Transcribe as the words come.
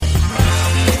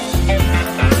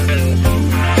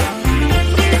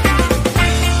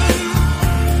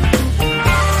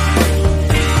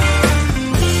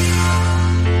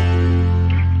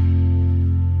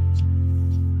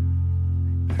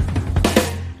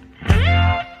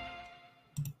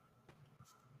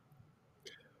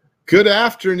Good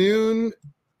afternoon,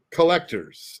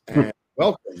 collectors, and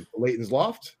welcome to Leighton's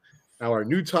Loft, our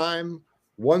new time,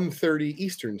 1:30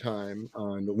 Eastern Time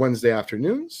on Wednesday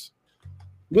afternoons.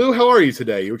 Lou, how are you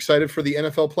today? You excited for the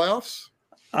NFL playoffs?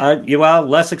 You are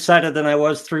less excited than I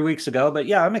was 3 weeks ago, but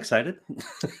yeah, I'm excited.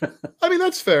 I mean,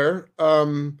 that's fair.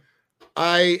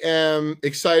 I am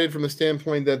excited from the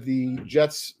standpoint that the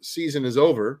Jets season is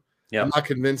over. Yeah. I'm not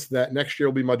convinced that next year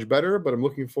will be much better, but I'm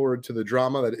looking forward to the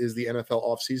drama that is the NFL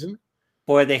offseason.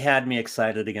 Boy, they had me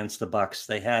excited against the Bucs.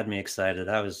 They had me excited.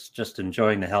 I was just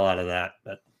enjoying the hell out of that,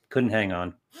 but couldn't hang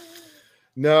on.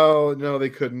 No, they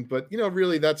couldn't. But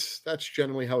really, that's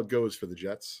generally how it goes for the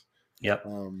Jets. Yep.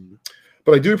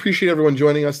 But I do appreciate everyone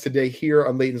joining us today here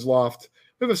on Leighton's Loft.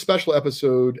 We have a special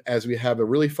episode as we have a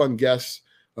really fun guest,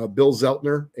 Bill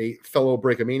Zeltner, a fellow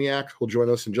Breakamaniac, who'll join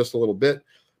us in just a little bit,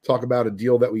 talk about a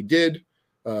deal that we did,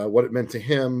 what it meant to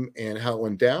him, and how it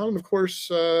went down. And of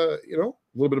course, a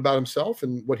little bit about himself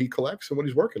and what he collects and what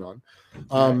he's working on.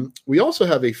 We also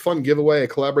have a fun giveaway. I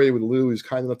collaborated with Lou, who's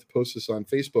kind enough to post this on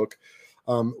Facebook.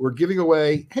 We're giving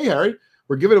away, hey, Harry,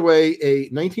 we're giving away a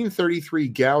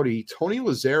 1933 Gaudi Tony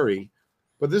Lazzeri.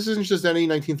 But this isn't just any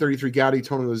 1933 Gaudi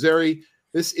Tony Lazzeri.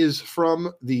 This is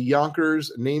from the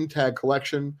Yonkers name tag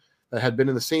collection that had been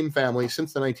in the same family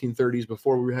since the 1930s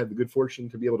before we had the good fortune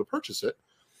to be able to purchase it.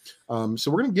 So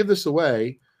we're going to give this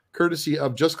away courtesy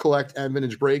of Just Collect and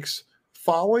Vintage Breaks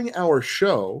following our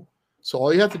show. So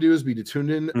all you have to do is be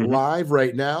tuned in live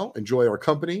right now, enjoy our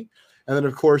company. And then,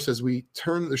 of course, as we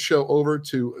turn the show over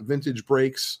to Vintage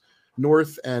Breaks,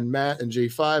 North and Matt and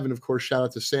J5, and, of course, shout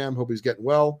out to Sam. Hope he's getting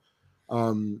well.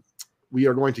 We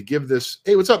are going to give this.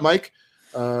 Hey, what's up, Mike?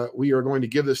 We are going to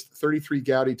give this 33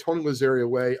 Gaudi Tony Lazzeri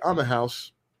away on the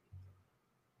house.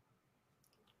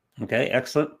 Okay,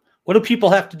 excellent. What do people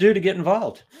have to do to get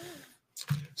involved?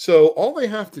 So all they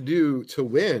have to do to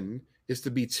win is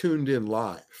to be tuned in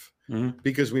live,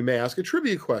 because we may ask a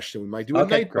trivia question. We might do a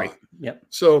night great. bot. Yep.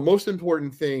 So most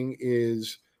important thing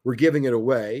is we're giving it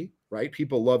away, right?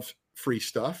 People love free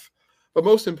stuff. But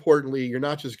most importantly, you're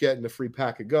not just getting a free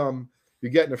pack of gum.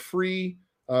 You're getting a free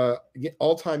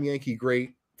all-time Yankee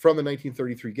great from the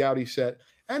 1933 Gaudi set,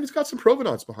 and it's got some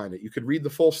provenance behind it. You could read the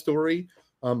full story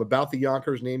about the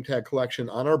Yonkers name tag collection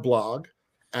on our blog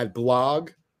at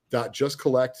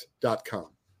blog.justcollect.com.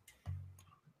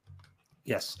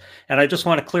 Yes, and I just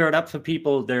want to clear it up for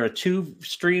people. There are 2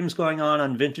 streams going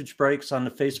on Vintage Breaks on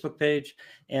the Facebook page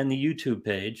and the YouTube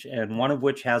page, and one of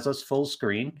which has us full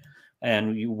screen.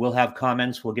 And you will have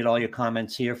comments. We'll get all your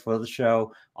comments here for the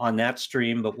show on that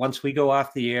stream. But once we go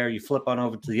off the air, you flip on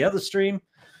over to the other stream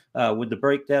with the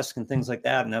break desk and things like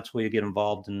that. And that's where you get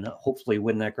involved and hopefully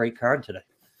win that great card today.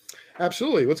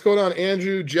 Absolutely. What's going on,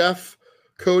 Andrew, Jeff,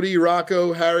 Cody,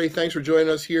 Rocco, Harry? Thanks for joining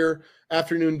us here.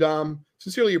 Afternoon, Dom.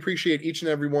 Sincerely appreciate each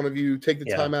and every one of you. Take the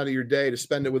time out of your day to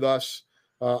spend it with us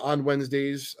on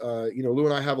Wednesdays. Lou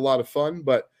and I have a lot of fun,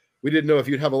 but we didn't know if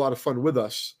you'd have a lot of fun with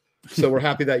us. So we're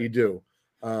happy that you do,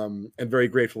 and very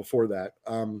grateful for that.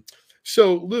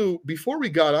 So, Lou, before we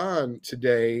got on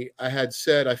today, I had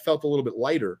said I felt a little bit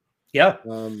lighter. Yeah.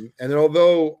 And then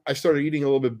although I started eating a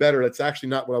little bit better, that's actually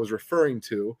not what I was referring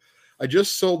to. I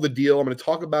just sold the deal. I'm going to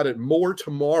talk about it more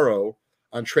tomorrow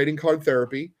on Trading Card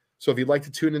Therapy. So if you'd like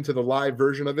to tune into the live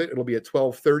version of it, it'll be at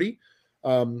 12:30.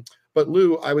 But,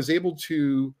 Lou, I was able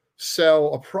to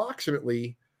sell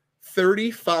approximately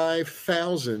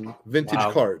 35,000 vintage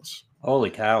cards.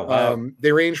 Holy cow. Wow.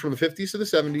 They range from the 50s to the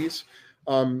 70s.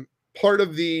 Part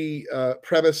of the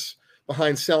premise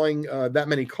behind selling that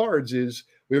many cards is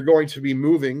we're going to be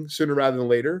moving sooner rather than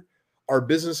later. Our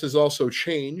business has also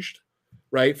changed,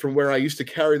 right? From where I used to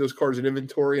carry those cards in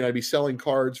inventory and I'd be selling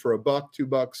cards for $1,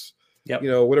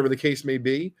 $2, whatever the case may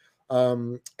be.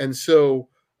 And so,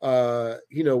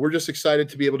 we're just excited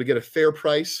to be able to get a fair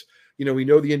price. We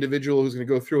know the individual who's going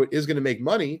to go through it is going to make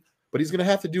money, but he's going to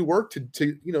have to do work to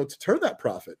turn that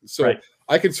profit. So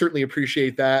I can certainly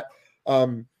appreciate that.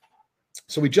 So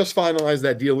we just finalized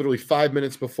that deal literally 5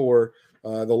 minutes before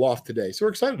the loft today. So we're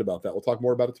excited about that. We'll talk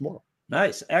more about it tomorrow.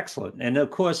 Nice. Excellent. And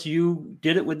of course you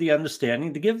did it with the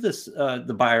understanding to give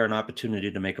the buyer an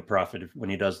opportunity to make a profit when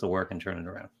he does the work and turn it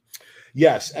around.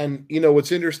 Yes. And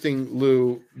what's interesting,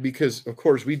 Lou, because of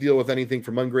course we deal with anything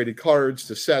from ungraded cards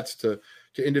to sets to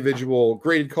individual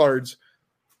graded cards.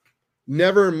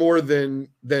 Never more than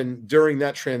during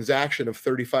that transaction of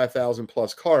 35,000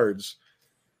 plus cards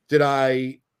did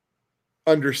I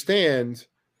understand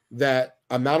that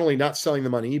I'm not only not selling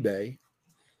them on eBay,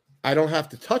 I don't have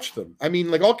to touch them. I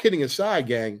mean, like, all kidding aside,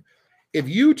 gang, if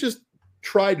you just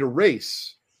tried to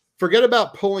race, forget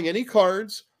about pulling any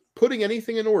cards, putting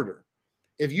anything in order.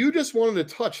 If you just wanted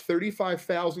to touch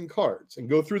 35,000 cards and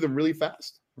go through them really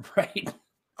fast, Right.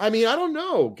 I mean, I don't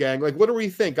know, gang. Like, what do we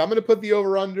think? I'm going to put the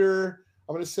over under.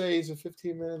 I'm going to say, is it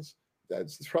 15 minutes?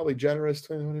 That's probably generous.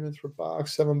 20 minutes per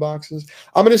box, 7 boxes.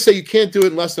 I'm going to say you can't do it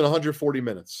in less than 140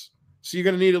 minutes. So you're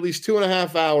going to need at least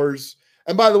 2.5 hours.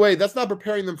 And by the way, that's not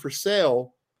preparing them for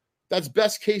sale. That's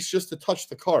best case just to touch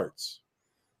the cards.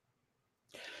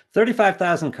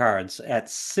 35,000 cards at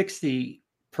 60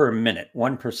 per minute,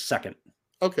 1 per second.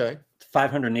 Okay.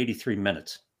 583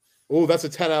 minutes. Oh, that's a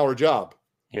 10-hour job.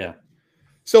 Yeah.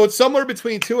 So it's somewhere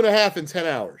between 2.5 and 10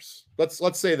 hours.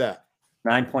 Let's say that.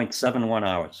 9.71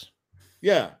 hours.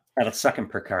 Yeah. At a second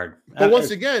per card. But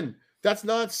once again, that's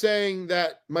not saying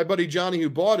that my buddy Johnny who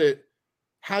bought it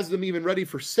has them even ready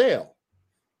for sale.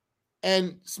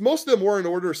 And most of them were in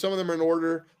order. Some of them are in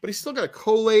order, but he's still got a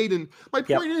collate. And my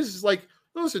point is like,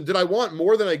 listen, did I want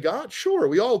more than I got? Sure,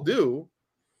 we all do.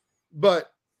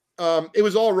 But it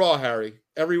was all raw, Harry.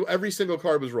 Every single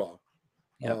card was raw.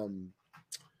 Yep.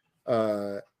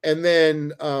 And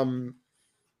then,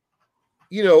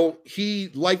 you know, he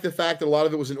liked the fact that a lot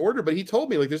of it was in order, but he told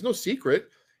me, like, there's no secret.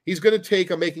 He's going to take,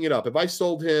 I'm making it up. If I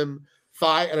sold him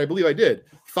 5, and I believe I did,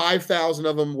 5,000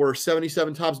 of them were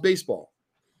 77 Topps baseball.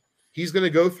 He's going to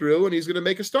go through and he's going to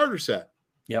make a starter set.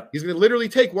 Yep. He's going to literally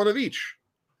take one of each,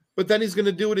 but then he's going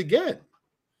to do it again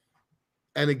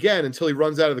and again until he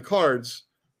runs out of the cards.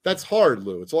 That's hard,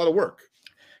 Lou. It's a lot of work.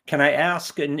 Can I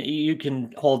ask, and you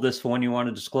can hold this for when you want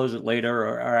to disclose it later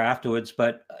or afterwards,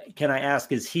 but can I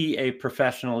ask, is he a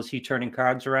professional? Is he turning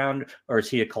cards around, or is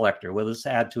he a collector? Will this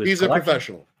add to his collection? He's a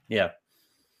professional. Yeah.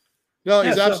 No,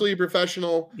 he's absolutely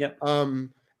professional. Yeah.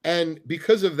 And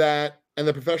because of that and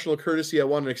the professional courtesy I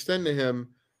want to extend to him,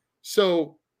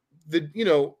 so the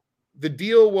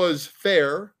deal was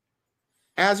fair.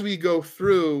 As we go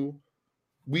through,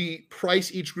 we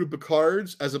price each group of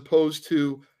cards as opposed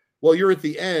to, well, you're at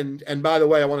the end, and by the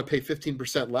way, I want to pay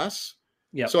 15% less.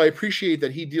 Yeah. So I appreciate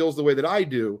that he deals the way that I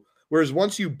do. Whereas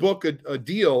once you book a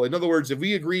deal, in other words, if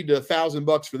we agreed to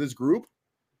 $1,000 for this group,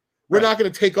 we're not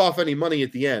going to take off any money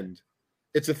at the end.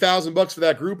 It's $1,000 for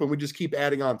that group, and we just keep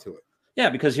adding on to it. Yeah,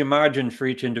 because your margin for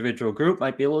each individual group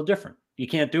might be a little different. You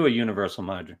can't do a universal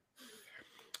margin.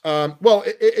 Well,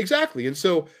 exactly. And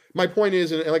so my point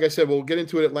is, and like I said, we'll get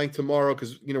into it at length tomorrow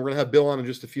because we're going to have Bill on in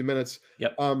just a few minutes.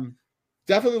 Yep.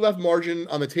 Definitely left margin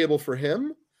on the table for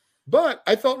him, but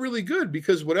I felt really good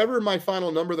because whatever my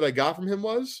final number that I got from him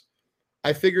was,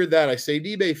 I figured that I saved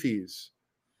eBay fees.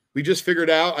 We just figured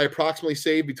out I approximately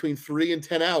saved between 3 and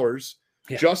 10 hours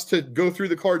just to go through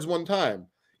the cards one time.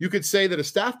 You could say that a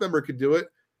staff member could do it,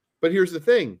 but here's the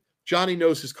thing. Johnny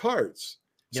knows his cards.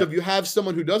 So if you have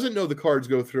someone who doesn't know the cards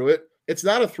go through it, it's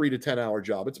not a 3 to 10 hour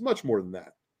job. It's much more than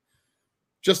that.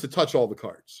 Just to touch all the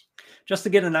cards. Just to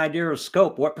get an idea of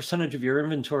scope, what percentage of your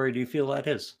inventory do you feel that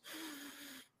is?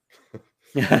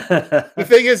 The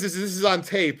thing is this is on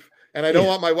tape, and I don't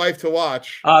want my wife to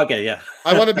watch. Okay, yeah.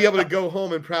 I want to be able to go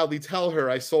home and proudly tell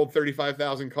her I sold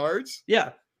 35,000 cards.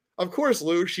 Yeah. Of course,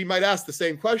 Lou, she might ask the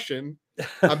same question.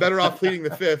 I'm better off pleading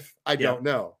the fifth. I don't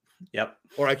know. Yep.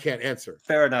 Or I can't answer.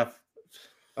 Fair enough.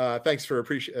 Thanks for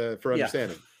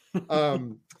understanding.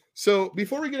 So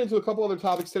before we get into a couple other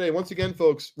topics today, once again,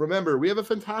 folks, remember, we have a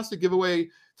fantastic giveaway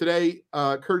today,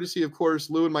 courtesy, of course,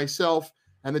 Lou and myself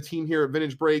and the team here at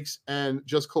Vintage Breaks and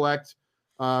Just Collect.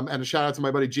 And a shout out to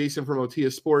my buddy Jason from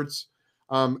Otia Sports.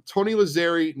 Tony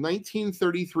Lazzari,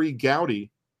 1933 Gaudi,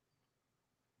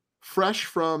 fresh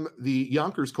from the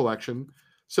Yonkers collection.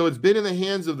 So it's been in the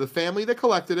hands of the family that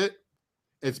collected it.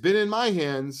 It's been in my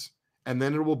hands, and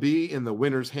then it will be in the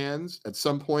winner's hands at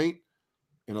some point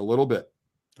in a little bit.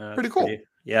 Pretty cool.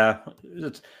 Yeah.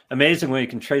 It's amazing when you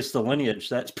can trace the lineage.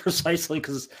 That's precisely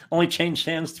because it's only changed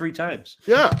hands 3 times.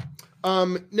 Yeah.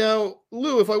 Now,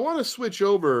 Lou, if I want to switch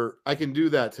over, I can do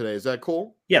that today. Is that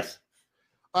cool? Yes.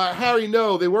 Harry,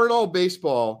 no, they weren't all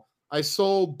baseball. I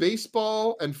sold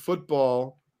baseball and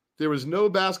football. There was no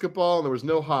basketball and there was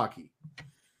no hockey.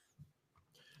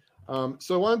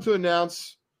 So I wanted to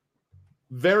announce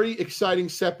very exciting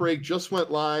set break just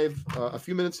went live a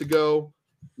few minutes ago.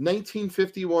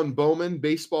 1951 Bowman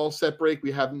baseball set break.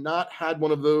 We have not had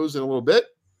one of those in a little bit.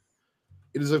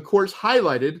 It is, of course,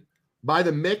 highlighted by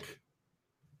the Mick.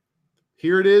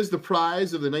 Here it is, the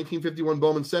prize of the 1951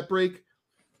 Bowman set break.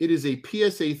 It is a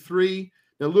PSA 3.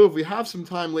 Now, Lou, if we have some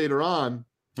time later on,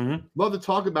 love to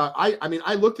talk about. I mean,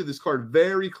 I looked at this card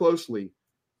very closely.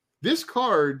 This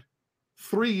card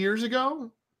 3 years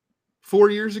ago, 4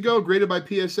 years ago, graded by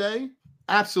PSA,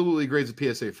 absolutely grades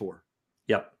a PSA 4.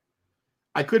 Yep.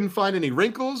 I couldn't find any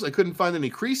wrinkles. I couldn't find any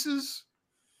creases.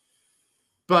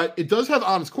 But it does have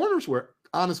honest corner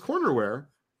wear.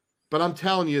 but I'm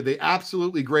telling you, they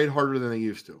absolutely grade harder than they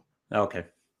used to. Okay.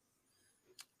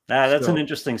 That's an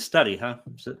interesting study, huh?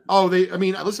 Listen,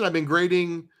 I've been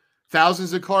grading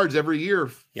thousands of cards every year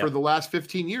for the last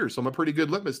 15 years. So I'm a pretty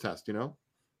good litmus test, you know?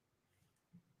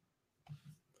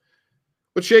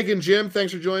 What's shaking, Jim?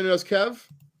 Thanks for joining us, Kev.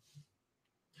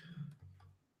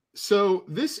 So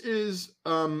this is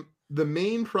the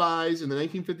main prize in the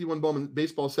 1951 Bowman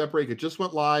Baseball Set Break. It just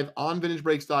went live on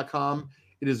VintageBreaks.com.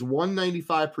 It is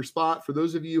 $195 per spot. For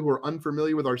those of you who are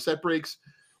unfamiliar with our set breaks,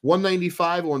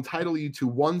 $195 will entitle you to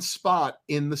one spot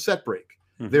in the set break.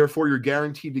 Mm-hmm. Therefore, you're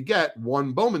guaranteed to get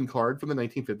one Bowman card from the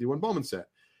 1951 Bowman set.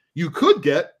 You could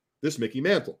get this Mickey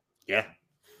Mantle. Yeah.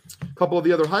 A couple of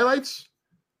the other highlights.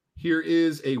 Here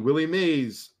is a Willie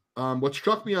Mays. What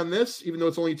struck me on this, even though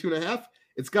it's only 2.5,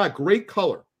 it's got great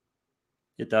color.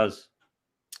 It does.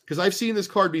 Because I've seen this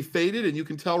card be faded, and you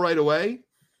can tell right away.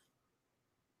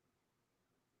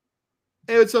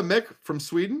 Hey, it's a Mick from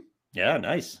Sweden. Yeah,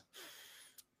 nice.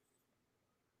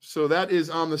 So that is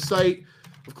on the site.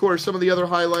 Of course, some of the other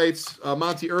highlights,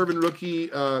 Monty Irvin rookie,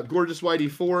 gorgeous Whitey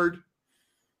Ford,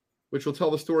 which we'll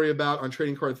tell the story about on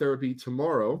Trading Card Therapy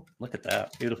tomorrow. Look at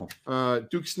that. Beautiful.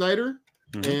 Duke Snyder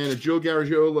and a Joe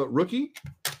Garagiola rookie.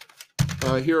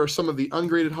 Here are some of the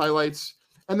ungraded highlights.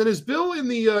 And then is Bill in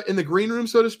the green room,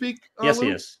 so to speak? Yes, Lou?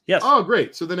 he is. Yes. Oh,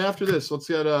 great. So then after this, let's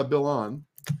get Bill on.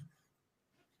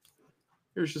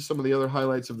 Here's just some of the other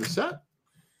highlights of the set.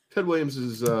 Ted Williams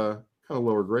is kind of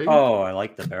lower grade. Oh, I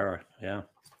like the Barra. Yeah.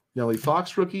 Nellie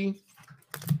Fox rookie,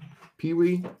 Pee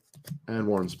Wee, and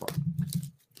Warren Spahn.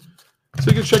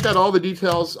 So you can check out all the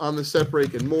details on the set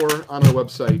break and more on our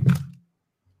website.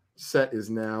 Set is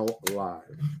now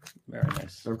live. Very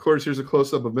nice. And of course, here's a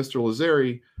close-up of Mr.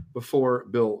 Lazzari before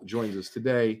Bill joins us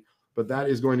today. But that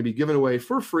is going to be given away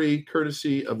for free,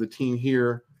 courtesy of the team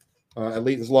here at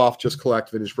Leighton's Loft. Just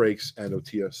collect Vintage Breaks and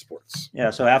Otia Sports. Yeah,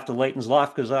 so after Leighton's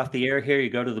Loft goes off the air here, you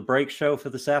go to the break show for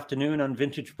this afternoon on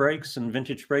Vintage Breaks and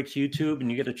Vintage Breaks YouTube, and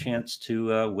you get a chance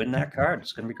to win that card.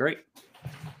 It's going to be great.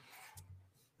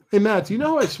 Hey, Matt, do you know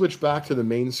how I switched back to the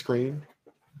main screen?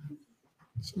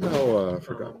 Somehow I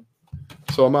forgot.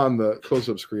 So I'm on the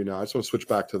close-up screen now. I just want to switch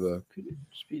back to the... Could you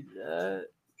speed that?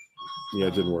 Yeah,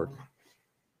 it didn't work.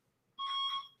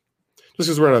 Just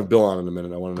because we're going to have Bill on in a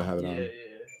minute, I wanted to have it on. Yeah.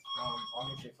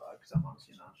 I'll get you 5 because I'm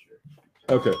honestly not sure.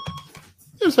 Okay.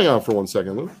 Just hang on for 1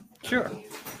 second, Lou. Sure.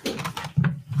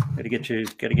 Got to get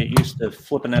used to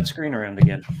flipping that screen around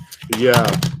again. Yeah.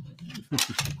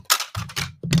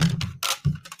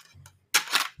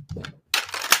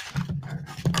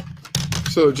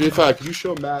 So, J5, could you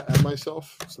show Matt and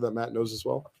myself so that Matt knows as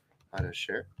well? How to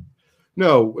share?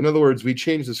 No, in other words, we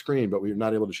changed the screen, but we're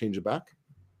not able to change it back.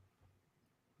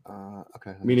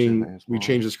 Okay. Meaning we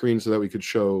changed the screen so that we could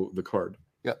show the card.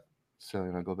 Yep. So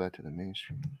I go back to the main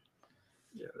screen.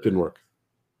 Yeah. Didn't work.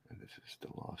 And this is the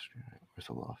loft screen. Right? Where's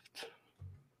the loft?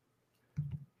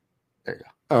 There you go.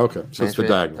 Oh, okay. So it's the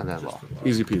diagonal. And then loft.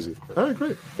 Easy peasy. All right,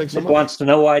 great. Thanks so Nick much. wants to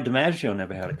know why DiMaggio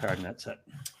never had a card in that set.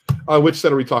 Which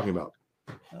set are we talking about?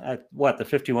 What, the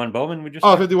 51 Bowman we just...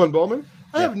 51 Bowman?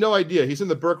 I have no idea. He's in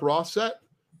the Burke Ross set.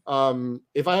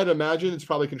 If I had to imagine, it's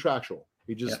probably contractual.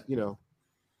 He just,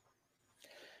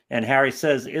 And Harry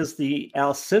says, is the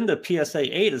Alcindor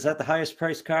PSA 8, is that the highest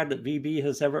price card that VB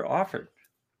has ever offered?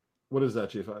 What is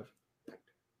that, J5?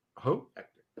 Oh,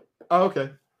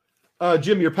 okay.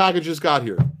 Jim, your package just got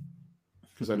here.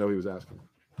 Because I know he was asking.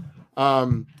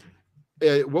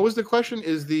 What was the question?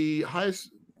 Is the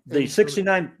highest... The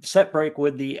 69 set break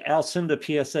with the Alcindor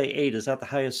PSA 8, is that the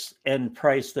highest end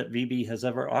price that VB has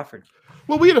ever offered?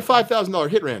 Well, we had a $5,000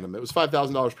 hit random. It was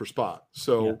 $5,000 per spot.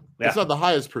 So it's not the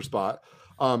highest per spot.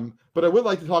 But I would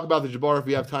like to talk about the Jabbar if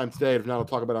we have time today. If not, I'll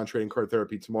talk about it on Trading Card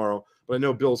Therapy tomorrow. But I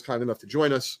know Bill's kind enough to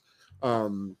join us.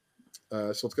 So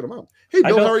let's get him on. Hey,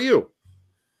 Bill, how are you?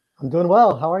 I'm doing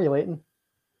well. How are you, Leighton?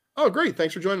 Oh, great.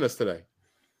 Thanks for joining us today.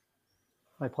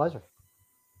 My pleasure.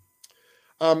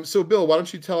 So, Bill, why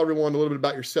don't you tell everyone a little bit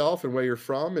about yourself and where you're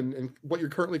from and what you're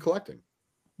currently collecting?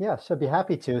 Yeah, so I'd be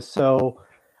happy to. So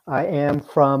I am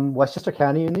from Westchester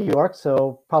County in New York,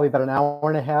 so probably about an hour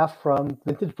and a half from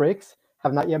Vintage Breaks.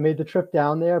 Have not yet made the trip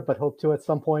down there, but hope to at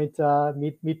some point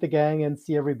meet the gang and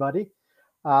see everybody.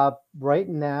 Right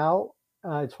now,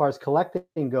 as far as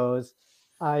collecting goes,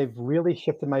 I've really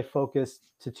shifted my focus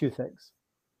to two things.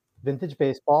 Vintage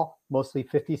baseball, mostly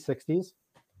 50s, 60s,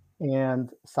 and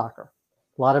soccer.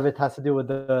 A lot of it has to do with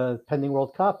the pending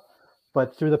World Cup,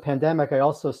 but through the pandemic, I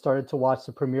also started to watch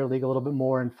the Premier League a little bit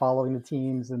more and following the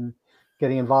teams and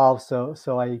getting involved. So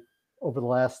I, over the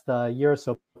last year or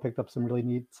so, picked up some really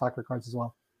neat soccer cards as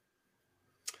well.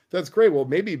 That's great. Well,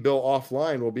 maybe Bill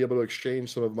offline we'll be able to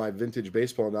exchange some of my vintage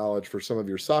baseball knowledge for some of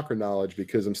your soccer knowledge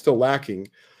because I'm still lacking.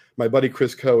 My buddy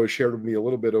Chris Coe has shared with me a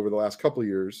little bit over the last couple of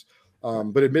years,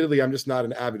 but admittedly, I'm just not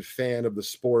an avid fan of the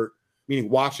sport, meaning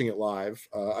watching it live.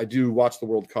 I do watch the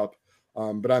World Cup,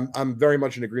 but I'm very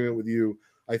much in agreement with you.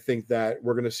 I think that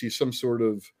we're going to see some sort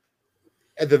of,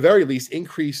 at the very least,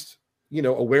 increased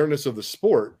awareness of the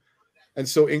sport. And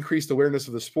so increased awareness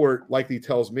of the sport likely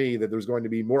tells me that there's going to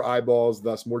be more eyeballs,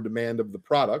 thus more demand of the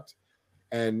product.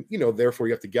 And, therefore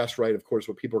you have to guess right, of course,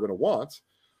 what people are going to want.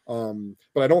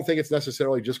 But I don't think it's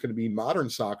necessarily just going to be modern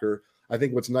soccer. I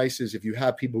think what's nice is if you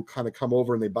have people who kind of come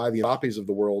over and they buy the Mbappes of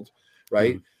the world,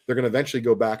 right? Mm-hmm. They're going to eventually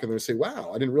go back and they're going to say,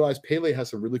 wow, I didn't realize Pele has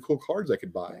some really cool cards I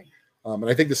could buy. And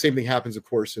I think the same thing happens, of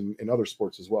course, in other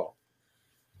sports as well.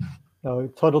 No,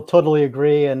 totally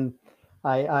agree. And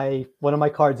I one of my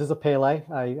cards is a Pele.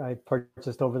 I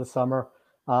purchased over the summer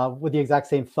with the exact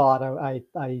same thought.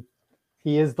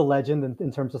 He is the legend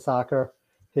in terms of soccer.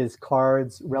 His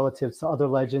cards relative to other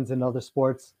legends in other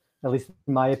sports, at least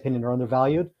in my opinion, are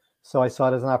undervalued. So I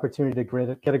saw it as an opportunity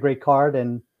to get a great card,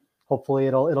 and hopefully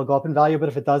it'll go up in value. But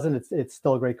if it doesn't, it's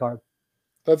still a great card.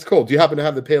 That's cool. Do you happen to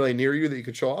have the Pele near you that you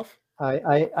could show off?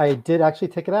 I did actually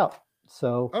take it out.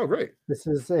 So great. This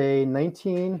is a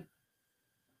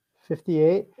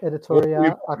 1958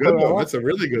 editorial. Good one. That's a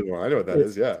really good one. I know what that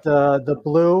is. Yeah. The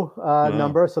blue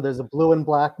number. So there's a blue and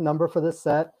black number for this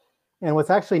set. And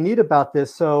what's actually neat about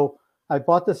this, so I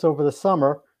bought this over the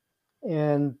summer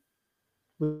and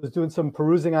was doing some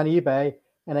perusing on eBay,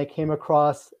 and I came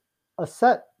across a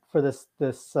set for this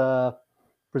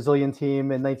Brazilian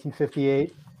team in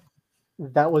 1958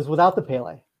 that was without the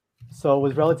Pele. So it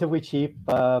was relatively cheap.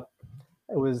 It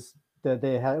was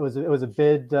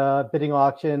a bidding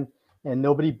auction, and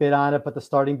nobody bid on it, but the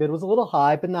starting bid was a little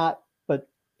high, but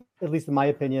at least in my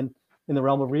opinion, in the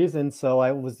realm of reason. So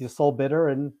I was the sole bidder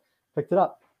and picked it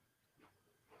up.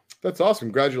 That's awesome.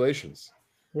 Congratulations.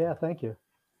 Yeah, thank you.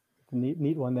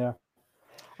 Neat one there.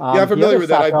 I'm familiar with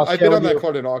that. I've been on that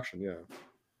card in auction. Yeah.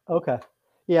 Okay.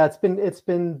 Yeah, it's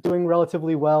been doing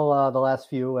relatively well the last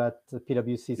few at the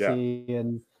PWCC,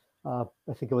 and I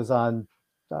think it was on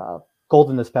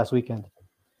Golden this past weekend.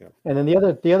 Yeah. And then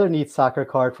the other neat soccer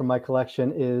card from my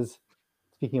collection is,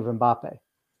 speaking of Mbappe,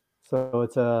 so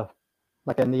it's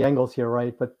like in the angles here,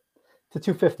 right? But it's a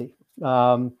 250.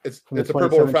 It's a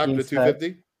purple refracted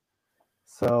 250.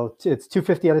 So it's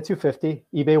 250 out of 250.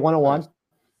 eBay 101,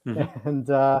 mm-hmm. And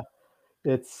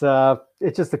it's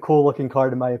just a cool looking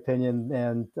card in my opinion.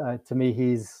 And to me,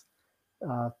 he's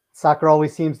soccer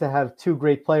always seems to have two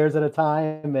great players at a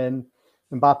time, and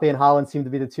Mbappe and Haaland seem to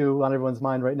be the two on everyone's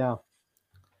mind right now.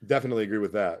 Definitely agree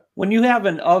with that. When you have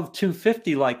an of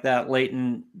 250 like that,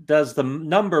 Leighton, does the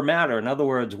number matter? In other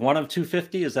words, one of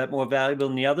 250, is that more valuable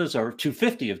than the others? Or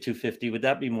 250 of 250, would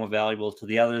that be more valuable to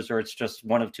the others? Or it's just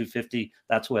one of 250,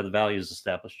 that's where the value is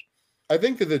established? I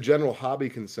think that the general hobby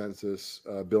consensus,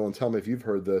 Bill, and tell me if you've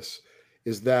heard this,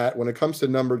 is that when it comes to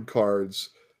numbered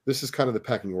cards, this is kind of the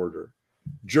pecking order.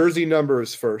 Jersey number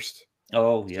is first.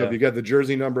 Oh, yeah. So if you get the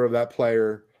jersey number of that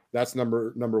player, that's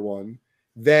number one.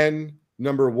 Then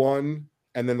number one,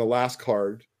 and then the last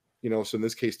card, so in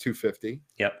this case, 250.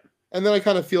 Yep. And then I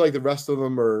kind of feel like the rest of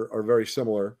them are very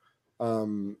similar,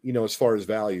 as far as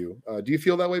value. Do you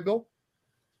feel that way, Bill?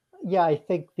 Yeah, I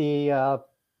think the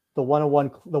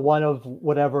 101, the one of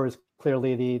whatever is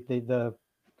clearly the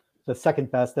second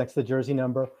best next to the jersey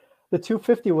number. The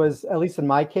 250 was, at least in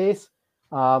my case,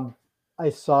 I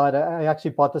saw it. I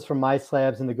actually bought this from My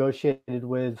Slabs and negotiated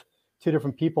with two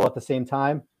different people at the same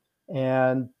time.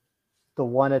 And the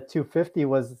one at 250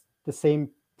 was the same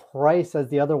price as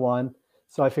the other one.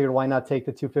 So I figured, why not take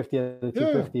the 250 at the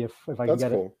 250 if I can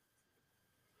get cool.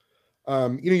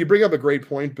 it. You bring up a great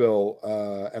point, Bill.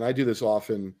 And I do this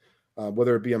often,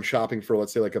 whether it be I'm shopping for,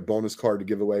 let's say, like a bonus card to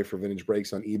give away for Vintage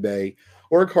Breaks on eBay,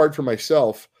 or a card for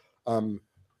myself.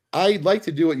 I'd like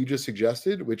to do what you just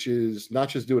suggested, which is not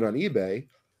just do it on eBay,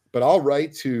 but I'll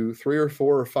write to 3 or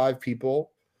 4 or 5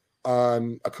 people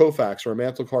on a Koufax or a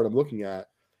mantle card I'm looking at.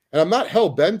 And I'm not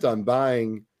hell-bent on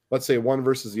buying, let's say, one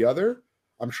versus the other.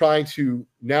 I'm trying to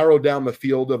narrow down the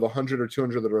field of 100 or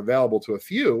 200 that are available to a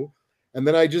few, and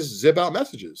then I just zip out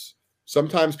messages.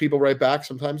 Sometimes people write back,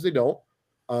 sometimes they don't.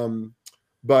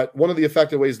 But one of the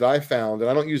effective ways that I found,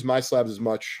 and I don't use My Slabs as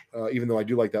much, even though I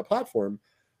do like that platform,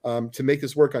 to make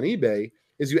this work on eBay,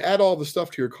 is you add all the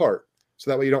stuff to your cart, so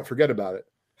that way you don't forget about it.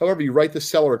 However, you write the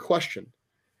seller a question.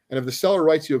 And if the seller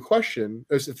writes you a question,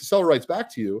 if the seller writes back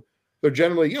to you, they're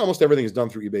generally, almost everything is done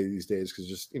through eBay these days, because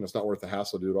just, it's not worth the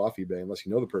hassle to do it off eBay unless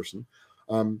you know the person.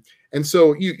 And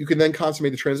so you can then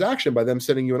consummate the transaction by them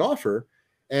sending you an offer.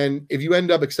 And if you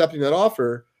end up accepting that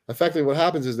offer, effectively what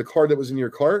happens is the card that was in your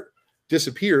cart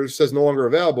disappears, says no longer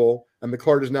available, and the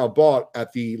card is now bought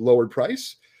at the lowered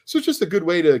price. So it's just a good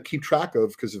way to keep track of,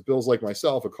 because if Bill's like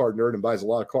myself, a card nerd and buys a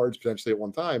lot of cards potentially at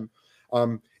one time,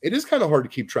 it is kind of hard to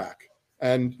keep track.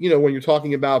 And, when you're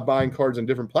talking about buying cards on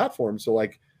different platforms, so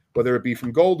like whether it be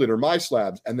from Golden or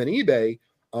MySlabs and then eBay,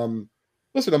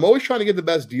 listen, I'm always trying to get the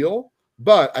best deal,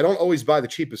 but I don't always buy the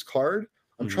cheapest card.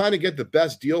 I'm trying to get the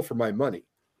best deal for my money.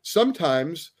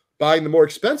 Sometimes buying the more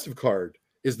expensive card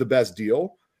is the best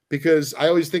deal, because I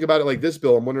always think about it like this,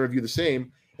 Bill. I'm wondering if you're the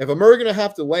same. If I'm ever going to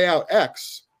have to lay out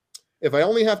X, if I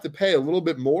only have to pay a little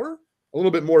bit more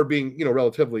being,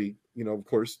 relatively, of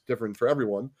course, different for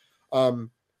everyone,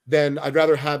 then I'd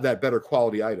rather have that better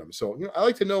quality item. So, I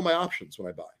like to know my options when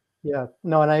I buy. Yeah,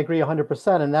 no, and I agree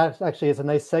 100%. And that actually is a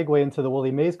nice segue into the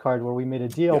Willie Mays card, where we made a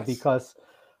deal. Yes. Because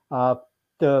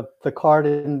the card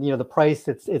and the price,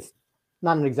 it's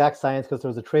not an exact science because there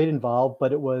was a trade involved,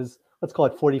 but it was, let's call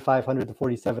it $4,500 to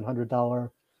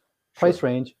 $4,700 price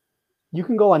range. You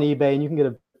can go on eBay and you can get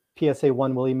a PSA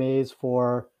 1 Willie Mays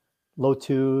for low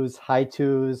twos, high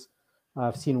twos.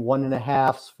 I've seen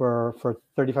 1.5s for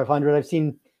 $3,500. I've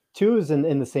seen twos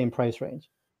in the same price range,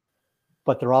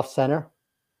 but they're off center.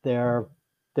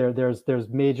 There's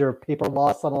major paper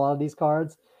loss on a lot of these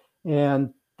cards,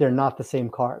 and they're not the same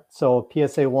card. So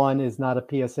PSA 1 is not a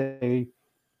PSA.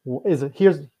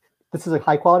 This is a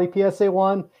high quality PSA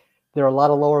 1. There are a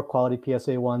lot of lower quality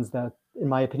PSA 1s that, in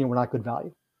my opinion, were not good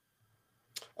value.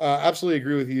 Absolutely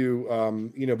agree with you.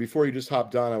 Before you just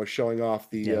hopped on, I was showing off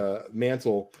the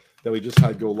mantle that we just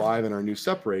had go live in our new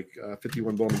set break,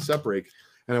 51 Bowman set break.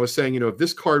 And I was saying, if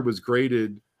this card was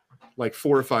graded like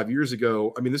 4 or 5 years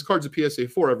ago, I mean, this card's a PSA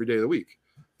 4 every day of the week.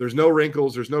 There's no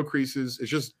wrinkles, there's no creases. It's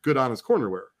just good, honest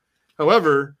cornerware.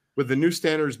 However, with the new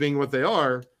standards being what they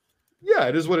are, yeah,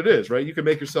 it is what it is, right? You can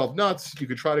make yourself nuts. You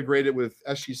could try to grade it with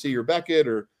SGC or Beckett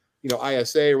or,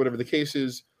 ISA or whatever the case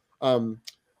is.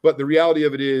 But the reality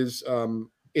of it is,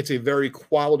 it's a very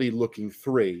quality looking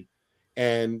 3.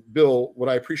 And Bill, what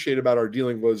I appreciate about our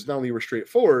dealing was not only you were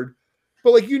straightforward,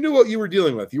 but like you knew what you were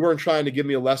dealing with. You weren't trying to give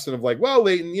me a lesson of like, well,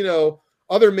 Leighton,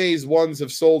 other Mays 1s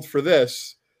have sold for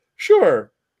this.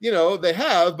 Sure, they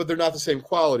have, but they're not the same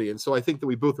quality. And so I think that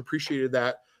we both appreciated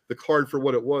that, the card for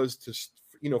what it was to,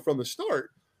 from the start.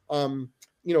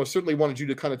 Certainly wanted you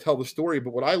to kind of tell the story.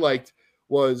 But what I liked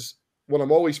was what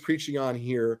I'm always preaching on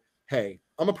here. Hey,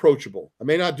 I'm approachable. I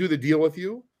may not do the deal with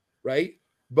you, right?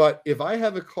 But if I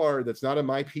have a card that's not in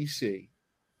my PC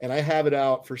and I have it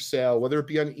out for sale, whether it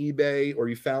be on eBay or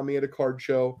you found me at a card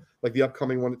show, like the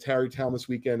upcoming one at Tarrytown this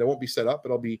weekend, I won't be set up,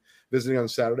 but I'll be visiting on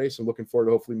Saturday. So I'm looking forward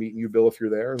to hopefully meeting you, Bill, if you're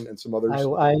there, and some others. I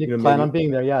plan on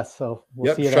being there. Yes. So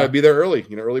we'll see you try to be there early,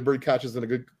 early bird catches and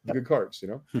good cards,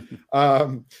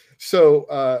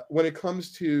 So when it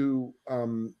comes to,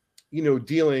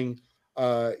 dealing,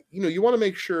 you want to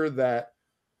make sure that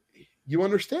you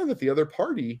understand that the other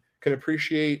party can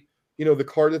appreciate, the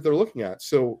card that they're looking at.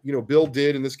 So, Bill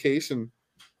did in this case, and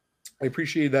I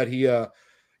appreciated that he,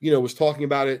 was talking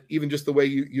about it even just the way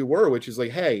you were, which is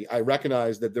like, hey, I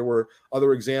recognize that there were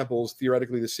other examples,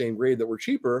 theoretically the same grade, that were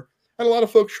cheaper. And a lot of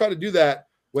folks try to do that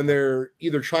when they're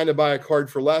either trying to buy a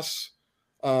card for less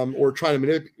or trying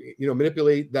to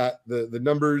manipulate the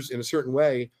numbers in a certain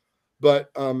way.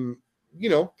 But, the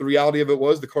reality of it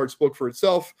was the card spoke for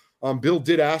itself. Bill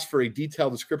did ask for a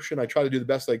detailed description. I tried to do the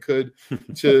best I could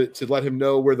to let him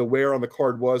know where the wear on the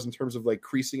card was in terms of like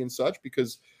creasing and such,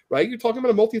 because, right, you're talking about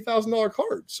a multi-$1,000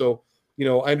 card. So,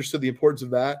 I understood the importance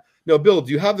of that. Now, Bill,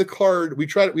 do you have the card? We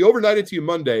overnighted to you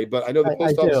Monday, but I know the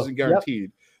post office isn't guaranteed.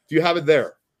 Yep. Do you have it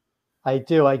there? I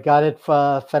do. I got it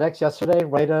for FedEx yesterday,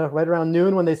 right around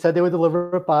noon when they said they would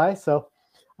deliver it by. So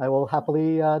I will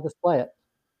happily display it.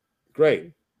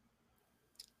 Great.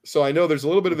 So I know there's a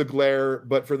little bit of a glare,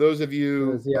 but for those of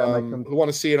you who want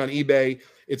to see it on eBay,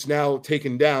 it's now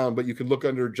taken down, but you can look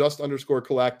under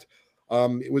just_collect.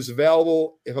 It was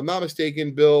available, if I'm not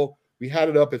mistaken, Bill, we had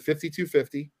it up at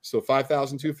 $5,250, so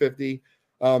 $5,250.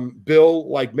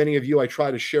 Bill, like many of you, I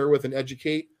try to share with and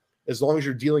educate. As long as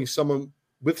you're dealing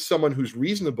with someone who's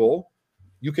reasonable,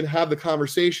 you can have the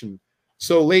conversation.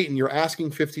 So Leighton, you're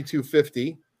asking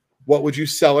 $5,250. What would you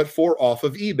sell it for off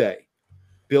of eBay?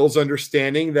 Bill's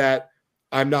understanding that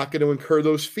I'm not going to incur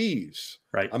those fees.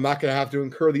 Right. I'm not going to have to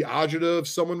incur the agita of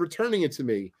someone returning it to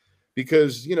me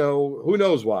because, who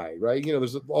knows why, right?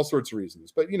 There's all sorts of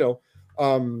reasons. But,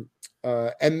 and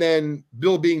then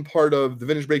Bill being part of the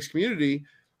Vintage Breaks community,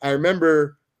 I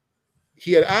remember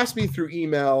he had asked me through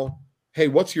email, hey,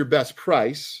 what's your best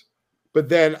price? But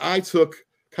then I took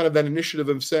kind of that initiative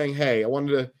of saying, hey, I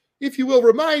wanted to, if you will,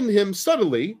 remind him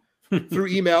subtly through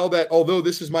email that although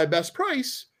this is my best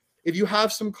price, if you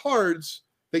have some cards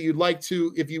that you'd like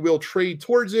to, if you will, trade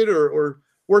towards it or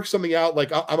work something out,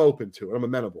 like I'm open to it. I'm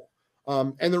amenable.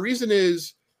 And the reason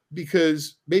is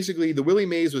because basically the Willie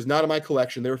Mays was not in my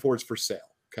collection, therefore it's for sale.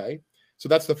 Okay. So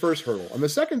that's the first hurdle. And the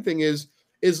second thing is,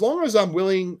 as long as I'm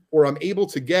willing or I'm able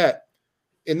to get,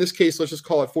 in this case, let's just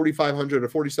call it 4,500 or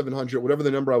 4,700, whatever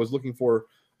the number I was looking for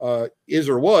is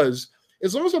or was,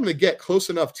 as long as I'm going to get close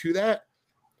enough to that,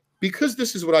 because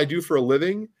this is what I do for a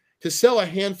living, to sell a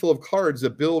handful of cards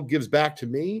that Bill gives back to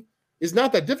me is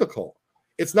not that difficult.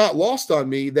 It's not lost on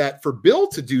me that for Bill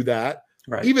to do that,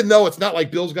 Right. even though it's not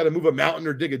like Bill's got to move a mountain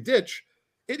or dig a ditch,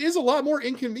 it is a lot more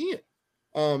inconvenient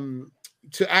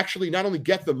to actually not only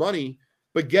get the money,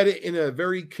 but get it in a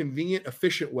very convenient,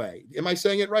 efficient way. Am I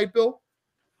saying it right, Bill?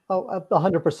 Oh,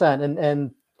 100%.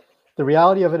 And the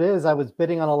reality of it is I was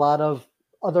bidding on a lot of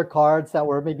other cards that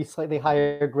were maybe slightly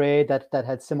higher grade that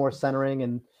had similar centering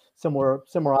and similar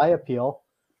eye appeal,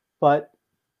 but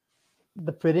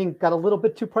the bidding got a little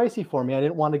bit too pricey for me. I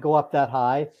didn't want to go up that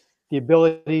high. The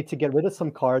ability to get rid of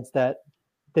some cards that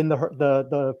then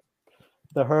the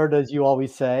herd, as you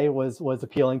always say, was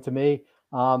appealing to me.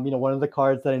 One of the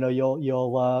cards that I know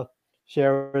you'll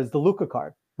share is the Luca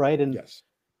card, right? And Yes.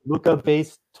 Luca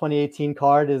base 2018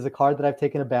 card is a card that I've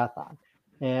taken a bath on.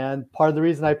 And part of the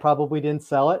reason I probably didn't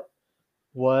sell it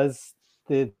was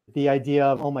the idea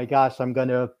of, oh my gosh, I'm going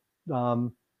to,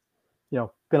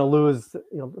 lose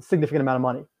a significant amount of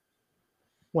money.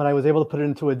 When I was able to put it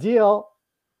into a deal,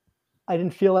 I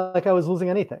didn't feel like I was losing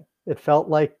anything. It felt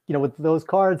like, with those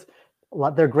cards,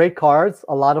 they're great cards.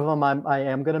 A lot of them I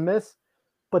am going to miss,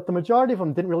 but the majority of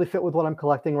them didn't really fit with what I'm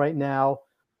collecting right now.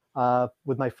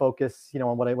 With my focus,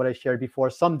 on what I shared before.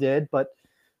 Some did, but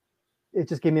it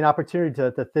just gave me an opportunity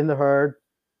to thin the herd,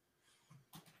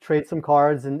 trade some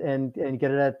cards, and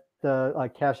get it at the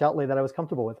cash outlay that I was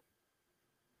comfortable with.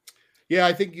 Yeah,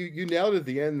 I think you nailed it at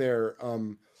the end there.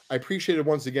 I appreciate it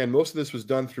once again. Most of this was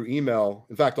done through email.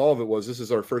 In fact, all of it was. This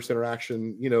is our first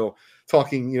interaction,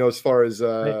 talking, as far as,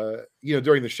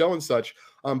 during the show and such.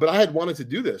 But I had wanted to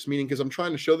do this, meaning because I'm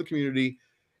trying to show the community,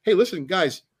 hey, listen,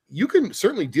 guys, you can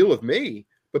certainly deal with me,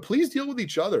 but please deal with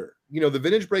each other. The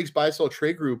Vintage Breaks Buy Sell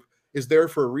Trade Group is there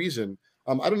for a reason.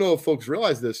 I don't know if folks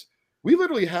realize this. We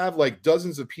literally have like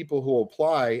dozens of people who will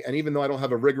apply. And even though I don't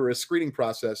have a rigorous screening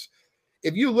process,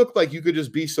 if you look like you could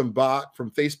just be some bot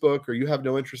from Facebook, or you have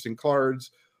no interest in cards,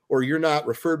 or you're not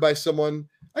referred by someone,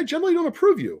 I generally don't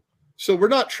approve you. So we're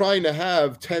not trying to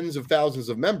have tens of thousands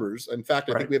of members. In fact,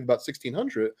 I think we have about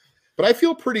 1,600. But I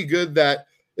feel pretty good that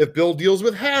if Bill deals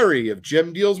with Harry, if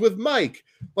Jim deals with Mike,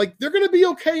 like they're going to be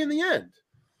okay in the end.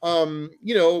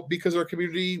 Because our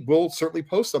community will certainly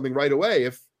post something right away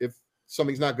if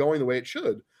something's not going the way it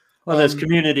should. Well, there's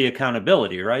community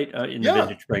accountability, right? In the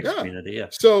Vintage Breaks community. Yeah.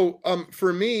 So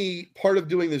for me, part of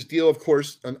doing this deal, of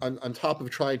course, on top of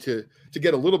trying to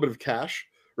get a little bit of cash,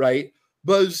 right,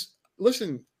 was,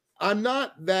 listen, I'm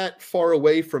not that far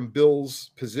away from Bill's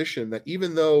position that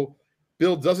even though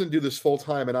Bill doesn't do this full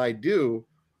time and I do,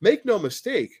 make no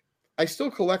mistake, I still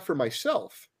collect for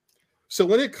myself. So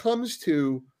when it comes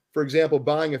to, for example,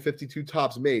 buying a 52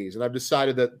 Topps Maze, and I've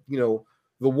decided that,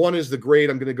 the one is the grade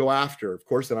I'm going to go after, of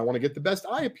course, then I want to get the best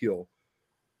eye appeal.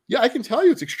 Yeah, I can tell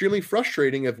you it's extremely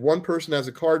frustrating if one person has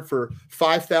a card for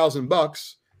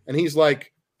 $5,000 and he's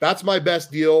like, that's my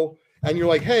best deal. And you're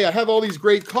like, hey, I have all these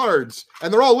great cards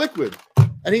and they're all liquid.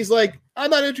 And he's like,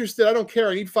 I'm not interested. I don't care.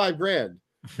 I need $5,000.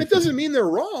 It doesn't mean they're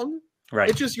wrong. Right.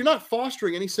 It's just, you're not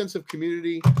fostering any sense of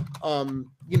community.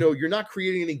 You're not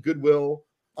creating any goodwill.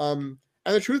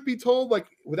 And the truth be told, like,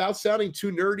 without sounding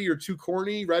too nerdy or too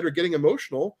corny, right, or getting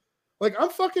emotional, like,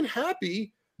 I'm fucking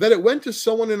happy that it went to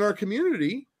someone in our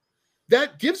community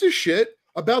that gives a shit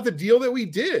about the deal that we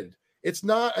did. It's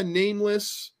not a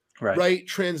nameless, right,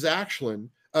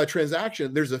 transaction.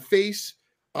 There's a face.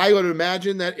 I would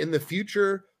imagine that in the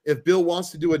future, if Bill wants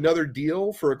to do another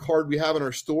deal for a card we have in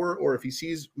our store, or if he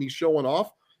sees me showing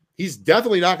off, he's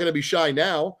definitely not going to be shy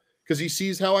now because he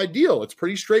sees how I deal. It's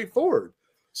pretty straightforward.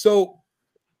 So,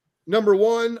 number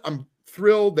one, I'm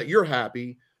thrilled that you're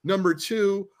happy. Number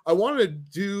two, I wanted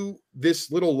to do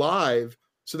this little live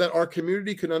so that our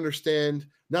community can understand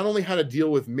not only how to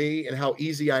deal with me and how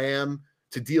easy I am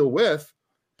to deal with,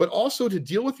 but also to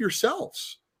deal with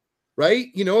yourselves, right?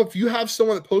 If you have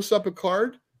someone that posts up a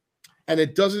card and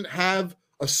it doesn't have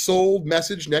a sold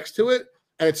message next to it,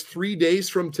 and it's 3 days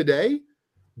from today,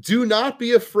 do not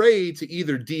be afraid to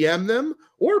either DM them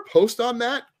or post on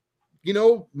that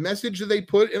message that they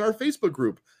put in our Facebook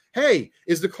group. Hey,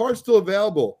 is the card still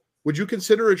available? Would you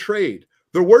consider a trade?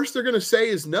 The worst they're going to say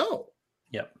is no.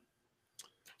 Yep.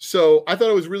 So I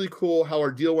thought it was really cool how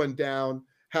our deal went down,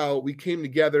 how we came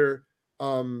together,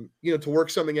 to work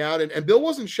something out. And Bill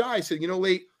wasn't shy. He said,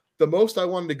 Late, the most I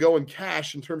wanted to go in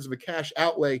cash in terms of a cash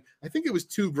outlay, I think it was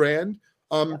 $2,000.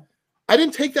 I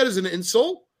didn't take that as an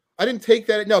insult. I didn't take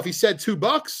that. No, if he said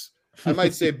 $2, I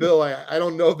might say, Bill, I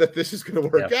don't know that this is going to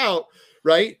work out.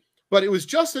 Right. But it was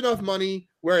just enough money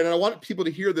where, and I want people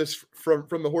to hear this from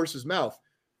the horse's mouth.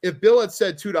 If Bill had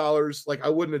said $2, like I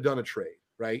wouldn't have done a trade,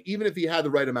 right? Even if he had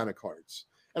the right amount of cards.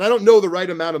 And I don't know the right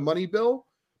amount of money, Bill,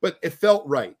 but it felt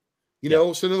right.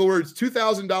 So in other words,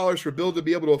 $2,000 for Bill to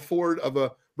be able to afford of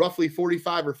a roughly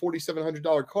 $4,500 or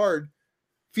 $4,700 card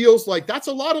feels like that's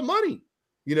a lot of money.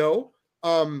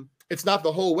 It's not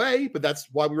the whole way, but that's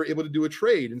why we were able to do a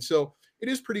trade. And so it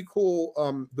is pretty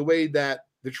cool the way that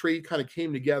the trade kind of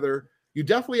came together. You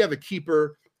definitely have a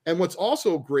keeper. And what's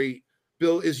also great,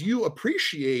 Bill, is you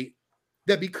appreciate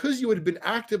that because you had been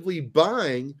actively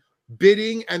buying,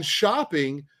 bidding, and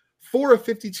shopping for a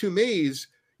 52 Mays,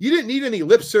 you didn't need any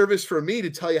lip service from me to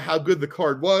tell you how good the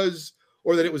card was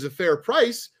or that it was a fair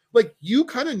price. Like you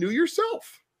kind of knew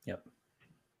yourself. Yep.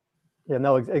 Yeah,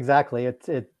 no, exactly.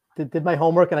 It did my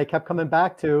homework, and I kept coming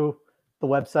back to the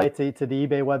website, to the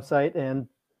eBay website, and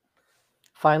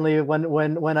finally,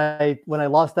 when I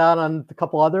lost out on a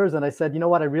couple others, and I said, you know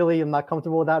what, I really am not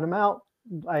comfortable with that amount,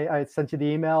 I sent you the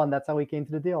email, and that's how we came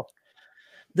to the deal.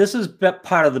 This is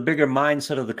part of the bigger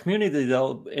mindset of the community,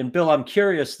 though. And Bill, I'm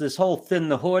curious, this whole thin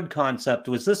the horde concept,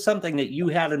 was this something that you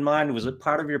had in mind? Was it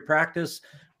part of your practice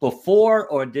before,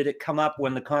 or did it come up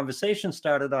when the conversation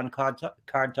started on Card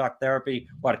Talk Therapy,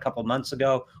 a couple months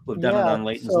ago? We've done it on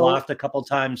Leighton's Loft a couple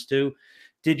times too.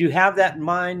 Did you have that in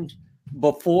mind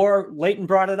before Leighton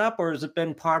brought it up, or has it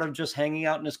been part of just hanging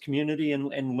out in this community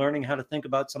and learning how to think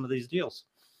about some of these deals?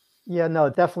 Yeah, no,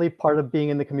 definitely part of being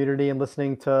in the community and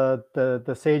listening to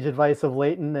the sage advice of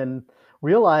Leighton and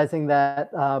realizing that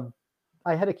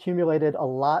I had accumulated a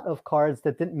lot of cards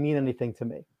that didn't mean anything to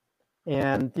me.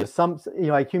 And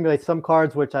I accumulate some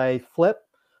cards which I flip,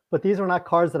 but these are not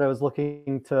cards that I was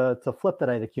looking to flip that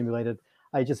I'd accumulated.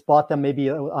 I just bought them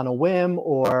maybe on a whim,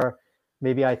 or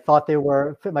maybe I thought they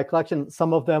were fit my collection.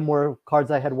 Some of them were cards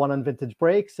I had won on Vintage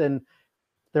Breaks, and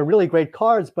they're really great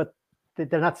cards, but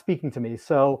they're not speaking to me.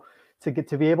 So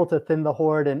to be able to thin the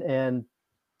horde and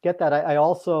get that, I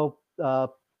also am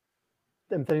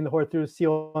thinning the horde through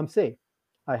COMC.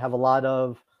 I have a lot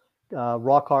of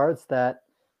raw cards that,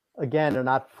 again, are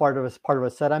not part of a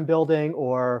set I'm building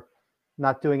or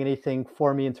not doing anything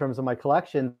for me in terms of my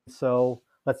collection. So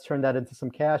let's turn that into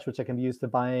some cash, which I can use to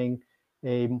buying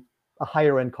a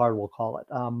higher end card, we'll call it.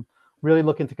 Really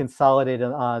looking to consolidate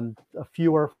on a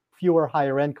fewer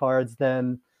higher end cards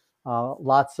than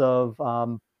lots of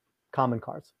common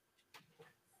cards.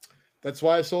 That's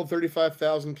why I sold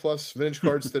 35,000 plus vintage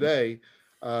cards today.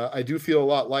 I do feel a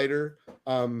lot lighter.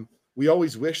 We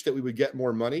always wish that we would get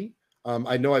more money.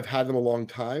 I know I've had them a long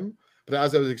time, but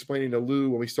as I was explaining to Lou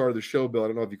when we started the show, Bill, I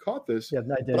don't know if you caught this, yeah,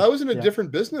 I did. But I was in a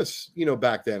different business,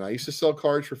 back then. I used to sell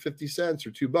cards for 50 cents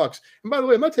or $2. And by the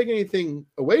way, I'm not taking anything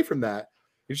away from that.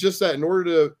 It's just that in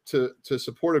order to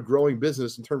support a growing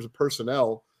business in terms of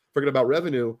personnel, forget about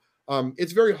revenue,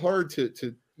 it's very hard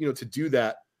to do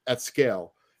that at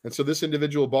scale. And so this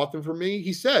individual bought them from me.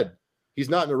 He said he's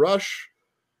not in a rush.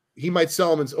 He might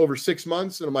sell them in over 6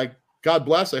 months. And I'm like, God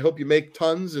bless. I hope you make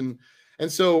tons. And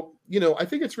so, I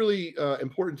think it's really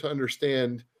important to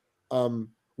understand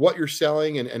what you're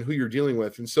selling and who you're dealing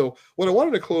with. And so what I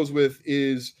wanted to close with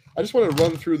is I just want to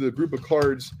run through the group of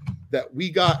cards that we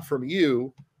got from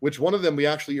you, which one of them we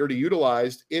actually already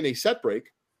utilized in a set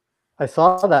break. I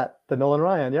saw that, the Nolan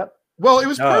Ryan. Yep. Well, it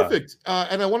was perfect.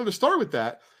 And I wanted to start with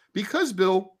that because,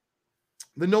 Bill,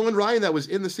 the Nolan Ryan that was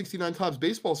in the 69 Topps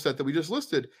baseball set that we just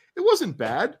listed, it wasn't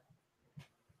bad.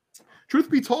 Truth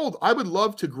be told, I would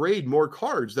love to grade more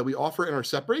cards that we offer in our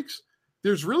set breaks.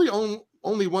 There's really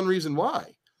only one reason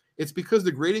why. It's because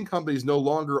the grading companies no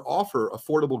longer offer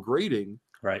affordable grading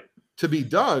to be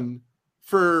done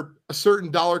for a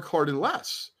certain dollar card and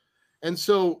less. And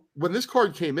so when this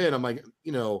card came in, I'm like,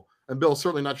 and Bill's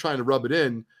certainly not trying to rub it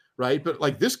in, right? But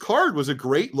like this card was a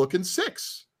great looking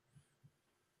 6.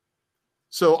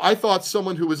 So I thought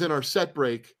someone who was in our set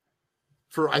break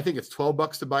for, I think it's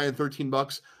 $12 to buy and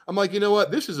 $13. I'm like, you know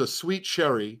what? This is a sweet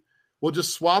cherry. We'll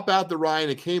just swap out the Ryan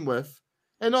it came with.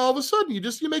 And all of a sudden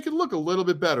you make it look a little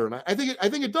bit better. And I think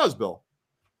it does, Bill.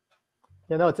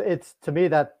 You know, it's to me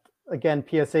that, again,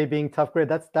 PSA being tough grade,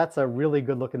 that's a really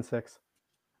good looking 6.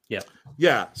 Yeah.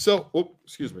 Yeah. So,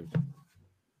 excuse me.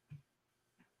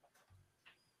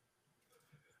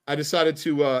 I decided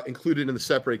to include it in the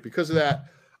set break because of that.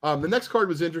 The next card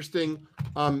was interesting.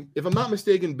 If I'm not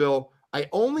mistaken, Bill, I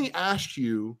only asked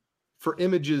you for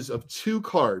images of 2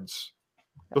 cards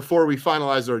before we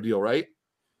finalized our deal, right?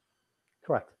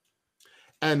 Correct.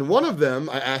 And one of them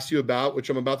I asked you about, which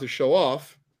I'm about to show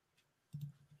off,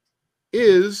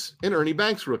 is an Ernie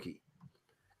Banks rookie.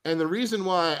 And the reason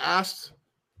why I asked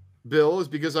Bill is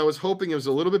because I was hoping it was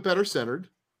a little bit better centered.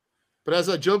 But as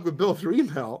I joked with Bill through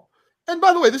email, and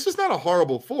by the way, this is not a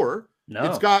horrible 4. No.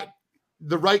 It's got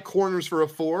the right corners for a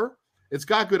 4. It's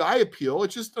got good eye appeal.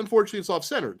 It's just, unfortunately, it's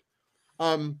off-centered.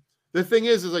 The thing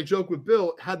is, as I joke with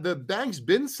Bill, had the Banks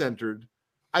been centered,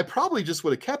 I probably just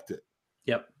would have kept it.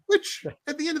 Yep. Which,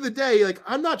 at the end of the day, like,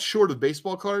 I'm not short of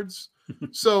baseball cards,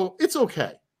 so it's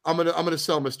okay. I'm gonna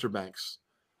sell Mr. Banks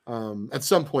at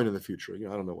some point in the future.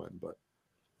 I don't know when, but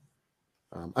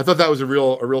I thought that was a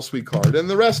real sweet card. And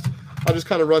the rest, I'll just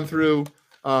kind of run through.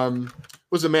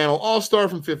 Was a Mantle All-Star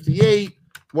from '58,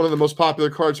 one of the most popular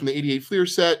cards from the '88 Fleer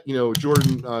set.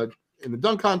 Jordan in the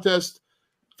dunk contest.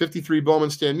 53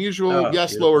 Bowman Stan Musial. Oh,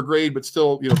 yes, beautiful. lower grade, but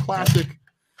still, classic.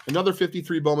 Another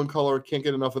 53 Bowman color. Can't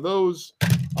get enough of those.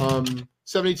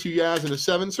 72 Yaz and a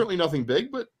 7. Certainly nothing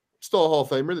big, but still a Hall of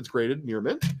Famer that's graded near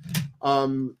mint.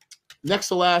 Next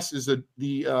to last is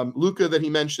the Luka that he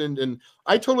mentioned. And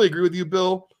I totally agree with you,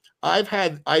 Bill. I've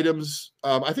had items,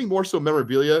 I think more so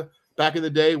memorabilia back in the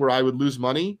day where I would lose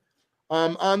money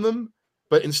on them.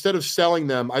 But instead of selling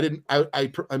them,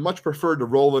 I much preferred to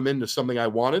roll them into something I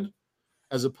wanted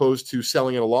as opposed to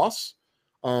selling at a loss.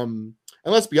 And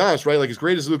let's be honest, right? Like, as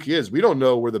great as Luka is, we don't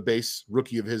know where the base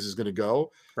rookie of his is going to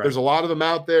go. Right. There's a lot of them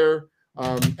out there.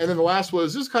 And then the last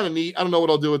was, this is kind of neat. I don't know what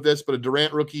I'll do with this, but a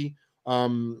Durant rookie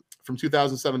from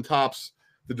 2007 Topps,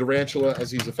 the Durantula,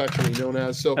 as he's affectionately known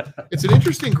as. So it's an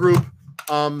interesting group,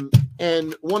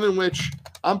 and one in which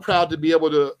I'm proud to be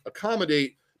able to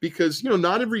accommodate, because,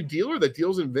 not every dealer that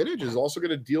deals in vintage is also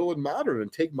going to deal in modern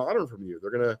and take modern from you.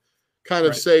 They're going to kind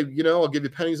of say, I'll give you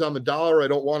pennies on the dollar. I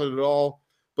don't want it at all.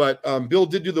 But Bill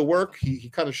did do the work. He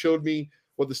kind of showed me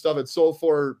what the stuff had sold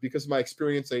for. Because of my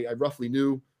experience, I roughly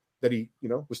knew that he,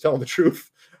 was telling the truth.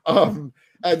 And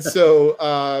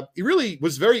so it really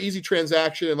was very easy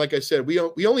transaction. And like I said, we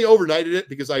only overnighted it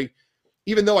because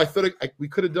even though I thought we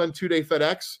could have done 2-day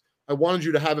FedEx, I wanted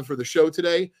you to have it for the show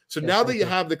today. So now that you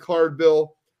have the card,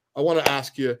 Bill, I want to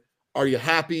ask you, are you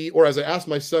happy? Or as I asked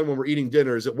my son when we're eating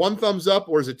dinner, is it 1 thumbs up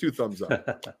or is it 2 thumbs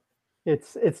up?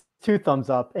 It's 2 thumbs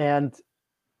up. And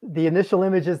the initial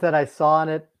images that I saw on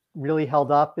it really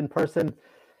held up in person.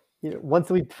 Once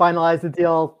we finalized the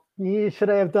deal, should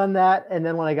I have done that? And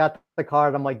then when I got the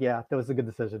card, I'm like, yeah, that was a good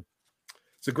decision.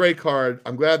 It's a great card.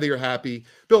 I'm glad that you're happy.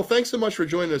 Bill, thanks so much for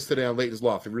joining us today on Layton's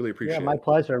Loft. I really appreciate it. Yeah, my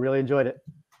pleasure. I really enjoyed it.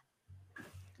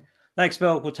 Thanks,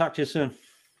 Bill. We'll talk to you soon.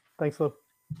 Thanks, Lou.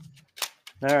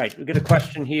 All right, we get a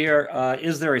question here.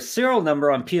 Is there a serial number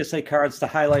on PSA cards to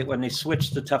highlight when they switch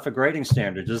to tougher grading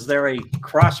standards? Is there a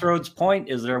crossroads point?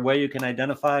 Is there a way you can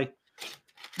identify?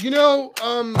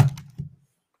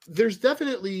 There's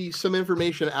definitely some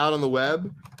information out on the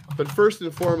web, but first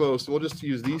and foremost, we'll just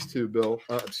use these two, Bill.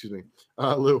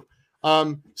 Lou.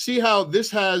 See how this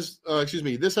has,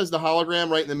 this has the hologram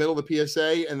right in the middle of the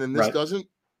PSA, and then this doesn't.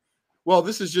 Well,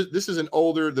 this is an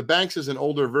older. The Banks is an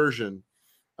older version.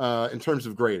 In terms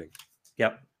of grading.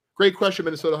 Yep. Great question,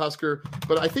 Minnesota Husker.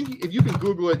 But I think if you can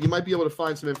Google it, you might be able to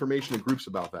find some information in groups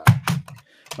about that.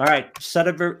 All right. Set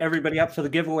everybody up for the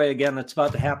giveaway again. That's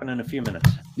about to happen in a few minutes.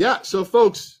 Yeah. So,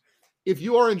 folks, if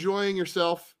you are enjoying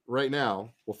yourself right now,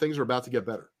 well, things are about to get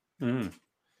better.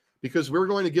 Because we're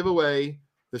going to give away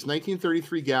this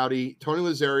 1933 Gaudi, Tony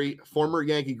Lazzeri, former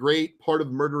Yankee great, part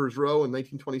of Murderers Row in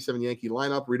 1927 Yankee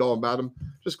lineup. Read all about him.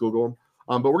 Just Google him.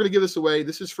 But we're going to give this away.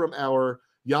 This is from our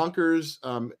Yonkers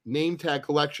name tag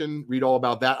collection. Read all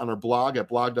about that on our blog at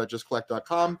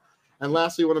blog.justcollect.com. And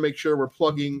lastly, I want to make sure we're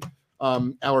plugging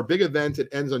our big event. It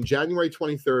ends on January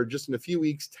 23rd, just in a few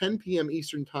weeks, 10 p.m.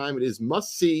 Eastern time. It is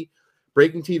must-see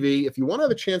Breaking TV. If you want to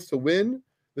have a chance to win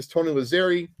this Tony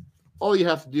Lazzeri, all you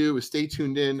have to do is stay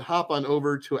tuned in, hop on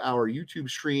over to our YouTube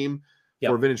stream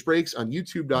for Vintage Breaks on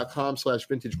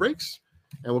youtube.com/Vintage Breaks.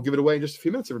 And we'll give it away in just a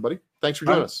few minutes, everybody. Thanks for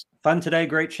joining us. Fun today.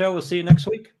 Great show. We'll see you next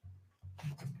week.